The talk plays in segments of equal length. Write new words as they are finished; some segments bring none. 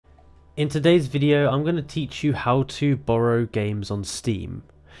In today's video, I'm going to teach you how to borrow games on Steam.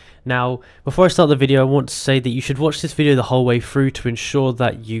 Now, before I start the video, I want to say that you should watch this video the whole way through to ensure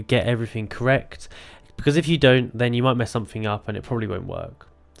that you get everything correct, because if you don't, then you might mess something up and it probably won't work.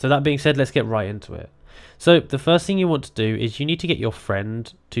 So that being said, let's get right into it. So the first thing you want to do is you need to get your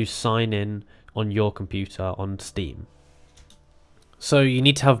friend to sign in on your computer on Steam. So you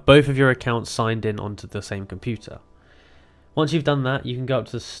need to have both of your accounts signed in onto the same computer. Once you've done that, you can go up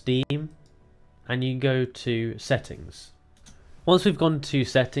to Steam and you can go to Settings. Once we've gone to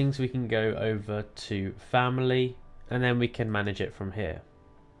Settings, we can go over to Family and then we can manage it from here.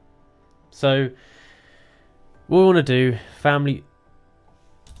 So what we want to do, Family...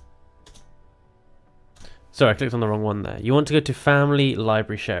 Sorry, I clicked on the wrong one there. You want to go to Family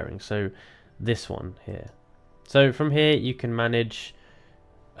Library Sharing, so this one here. So from here you can manage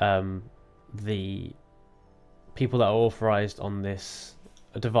the people that are authorized on this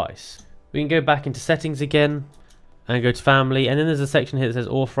device. We can go back into Settings again and go to Family, and then there's a section here that says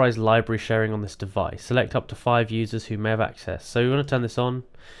Authorized Library Sharing on this device. Select up to 5 users who may have access. So we want to turn this on,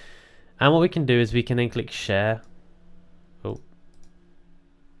 and what we can do is we can then click Share. Oh.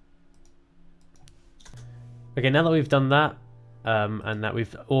 Okay, now that we've done that and that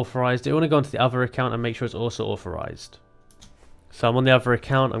we've authorized it, we want to go onto the other account and make sure it's also authorized. So I'm on the other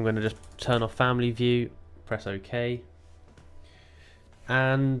account. I'm going to just turn off Family View, press OK,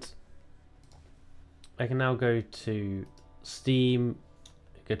 and I can now go to Steam,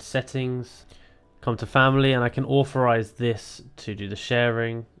 go to Settings, come to Family, and I can authorize this to do the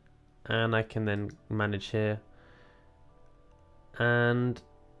sharing, and I can then manage here. And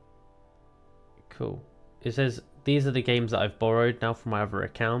cool, it says these are the games that I've borrowed now from my other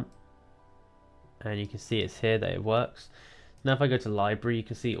account, and you can see it's here that it works. Now if I go to Library, you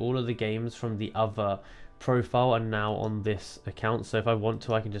can see all of the games from the other profile are now on this account, so if I want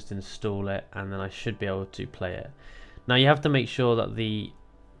to I can just install it and then I should be able to play it. Now you have to make sure that the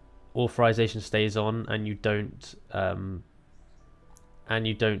authorization stays on and you don't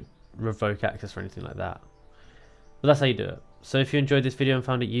revoke access or anything like that. But that's how you do it. So if you enjoyed this video and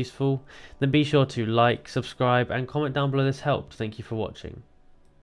found it useful, then be sure to like, subscribe and comment down below this helped. Thank you for watching.